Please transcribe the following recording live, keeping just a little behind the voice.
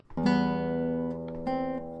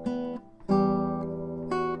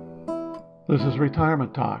This is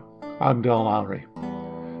Retirement Talk. I'm Del Lowry.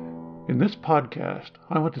 In this podcast,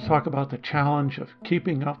 I want to talk about the challenge of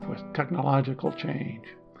keeping up with technological change.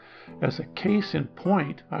 As a case in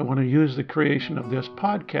point, I want to use the creation of this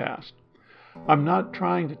podcast. I'm not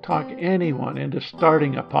trying to talk anyone into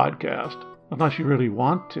starting a podcast, unless you really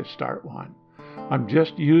want to start one. I'm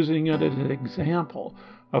just using it as an example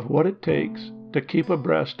of what it takes to keep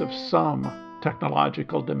abreast of some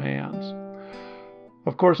technological demands.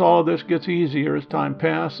 Of course, all of this gets easier as time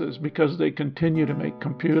passes because they continue to make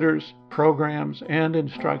computers, programs, and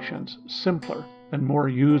instructions simpler and more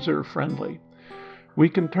user-friendly. We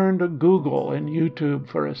can turn to Google and YouTube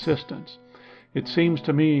for assistance. It seems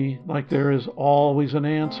to me like there is always an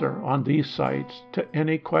answer on these sites to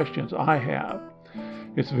any questions I have.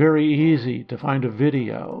 It's very easy to find a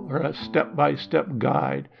video or a step-by-step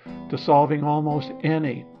guide to solving almost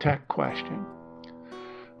any tech question.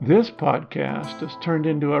 This podcast has turned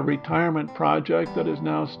into a retirement project that is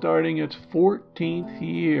now starting its 14th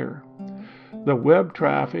year. The web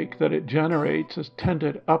traffic that it generates has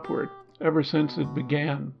tended upward ever since it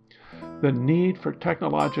began. The need for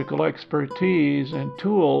technological expertise and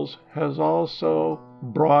tools has also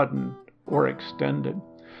broadened or extended.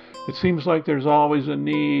 It seems like there's always a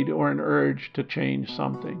need or an urge to change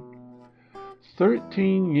something.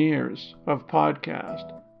 13 years of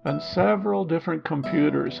podcast and several different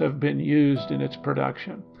computers have been used in its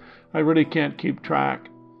production. I really can't keep track.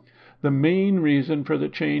 The main reason for the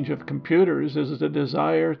change of computers is the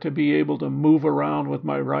desire to be able to move around with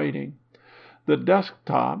my writing. The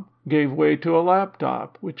desktop gave way to a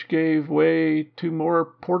laptop, which gave way to more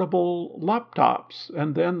portable laptops,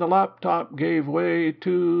 and then the laptop gave way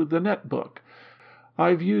to the netbook.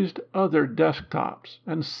 I've used other desktops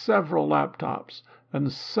and several laptops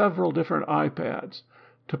and several different iPads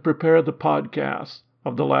to prepare the podcasts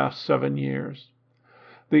of the last 7 years.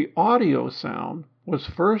 The audio sound was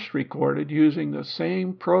first recorded using the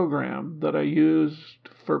same program that I used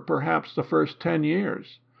for perhaps the first 10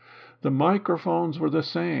 years. The microphones were the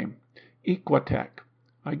same, Equatech.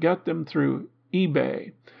 I got them through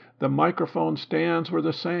eBay. The microphone stands were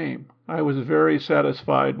the same. I was very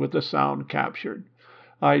satisfied with the sound captured.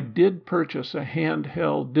 I did purchase a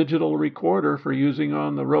handheld digital recorder for using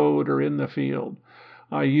on the road or in the field.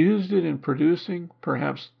 I used it in producing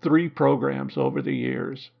perhaps 3 programs over the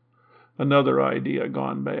years. Another idea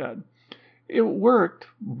gone bad. It worked,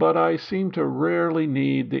 but I seem to rarely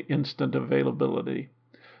need the instant availability.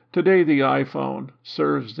 Today the iPhone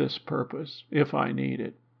serves this purpose, if I need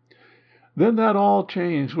it. Then that all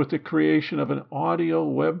changed with the creation of an audio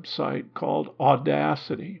website called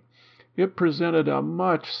Audacity. It presented a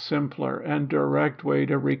much simpler and direct way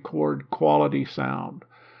to record quality sound.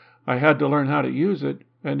 I had to learn how to use it,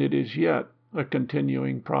 and it is yet a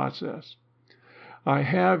continuing process. I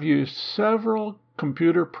have used several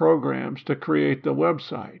computer programs to create the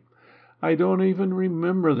website. I don't even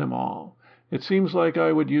remember them all. It seems like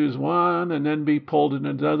I would use one and then be pulled in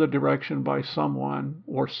another direction by someone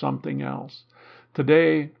or something else.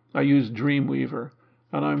 Today, I use Dreamweaver,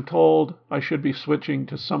 and I'm told I should be switching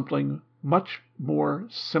to something much more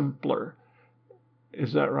simpler.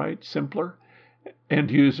 Is that right? Simpler? And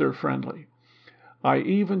user-friendly. I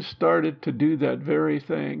even started to do that very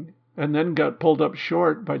thing and then got pulled up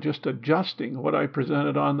short by just adjusting what I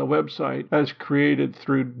presented on the website as created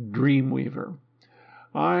through Dreamweaver.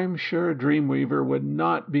 I'm sure Dreamweaver would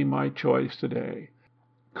not be my choice today.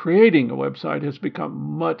 Creating a website has become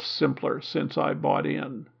much simpler since I bought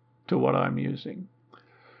in to what I'm using.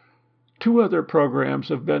 2 other programs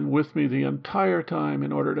have been with me the entire time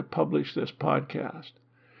in order to publish this podcast.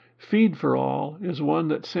 Feed4All is one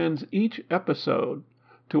that sends each episode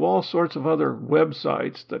to all sorts of other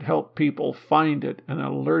websites that help people find it and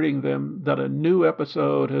alerting them that a new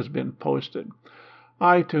episode has been posted.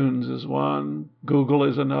 iTunes is one, Google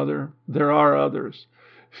is another. There are others.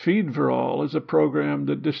 Feed4All is a program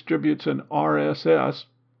that distributes an RSS,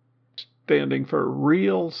 standing for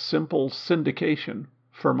Real Simple Syndication,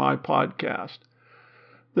 for my podcast.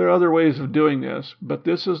 There are other ways of doing this, but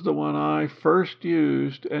this is the one I first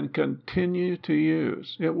used and continue to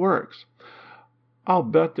use. It works. I'll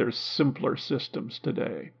bet there's simpler systems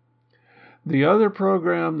today. The other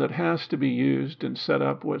program that has to be used and set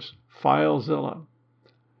up was FileZilla.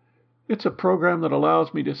 It's a program that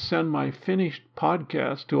allows me to send my finished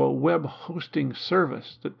podcast to a web hosting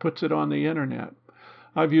service that puts it on the internet.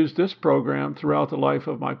 I've used this program throughout the life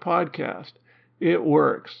of my podcast. It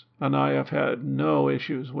works, and I have had no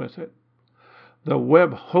issues with it. The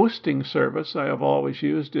web hosting service I have always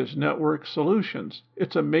used is Network Solutions.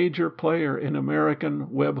 It's a major player in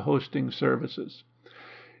American web hosting services.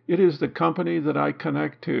 It is the company that I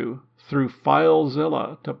connect to through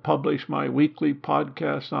FileZilla to publish my weekly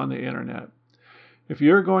podcast on the internet. If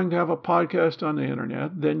you're going to have a podcast on the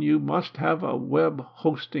internet, then you must have a web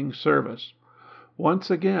hosting service.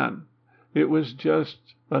 Once again, it was just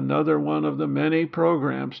another one of the many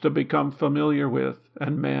programs to become familiar with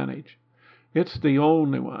and manage. It's the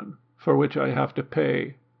only one for which I have to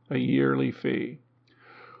pay a yearly fee.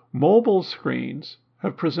 Mobile screens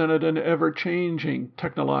have presented an ever-changing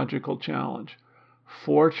technological challenge.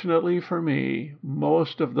 Fortunately for me,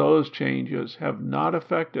 most of those changes have not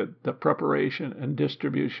affected the preparation and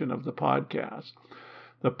distribution of the podcast.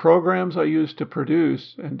 The programs I use to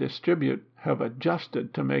produce and distribute have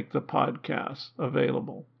adjusted to make the podcasts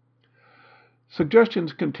available.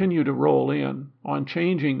 Suggestions continue to roll in on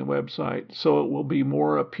changing the website so it will be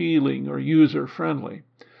more appealing or user-friendly.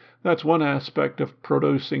 That's one aspect of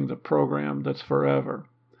producing the program that's forever.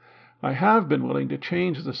 I have been willing to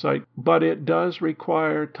change the site, but it does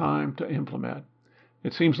require time to implement.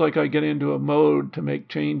 It seems like I get into a mode to make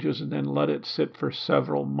changes and then let it sit for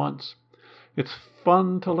several months. It's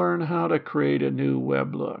fun to learn how to create a new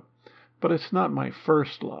web look, but it's not my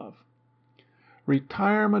first love.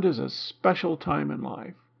 Retirement is a special time in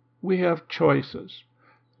life. We have choices.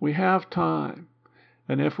 We have time.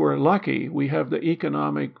 And if we're lucky, we have the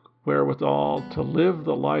economic wherewithal to live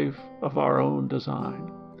the life of our own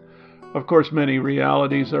design. Of course, many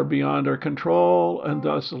realities are beyond our control and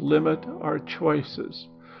thus limit our choices.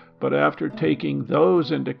 But after taking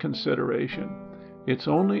those into consideration, it's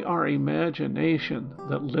only our imagination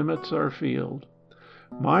that limits our field.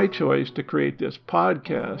 My choice to create this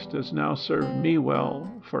podcast has now served me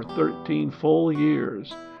well for 13 full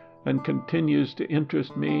years and continues to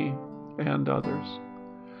interest me and others.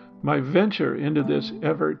 My venture into this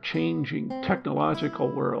ever-changing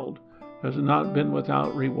technological world has not been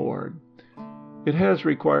without reward. It has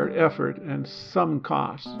required effort and some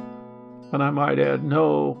costs, and I might add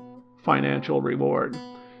no financial reward.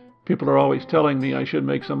 People are always telling me I should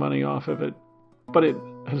make some money off of it, but it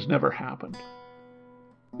has never happened.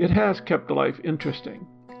 It has kept life interesting.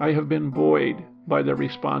 I have been buoyed by the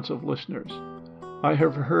response of listeners. I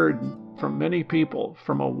have heard from many people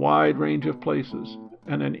from a wide range of places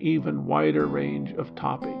and an even wider range of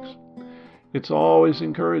topics. It's always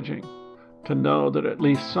encouraging to know that at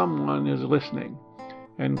least someone is listening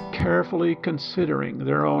and carefully considering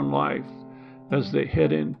their own life as they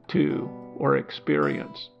head into or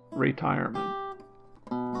experience retirement.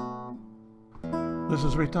 This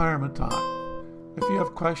is Retirement Talk. If you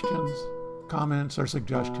have questions, comments, or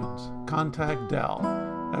suggestions, contact Del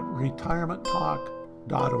at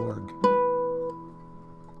retirementtalk.org.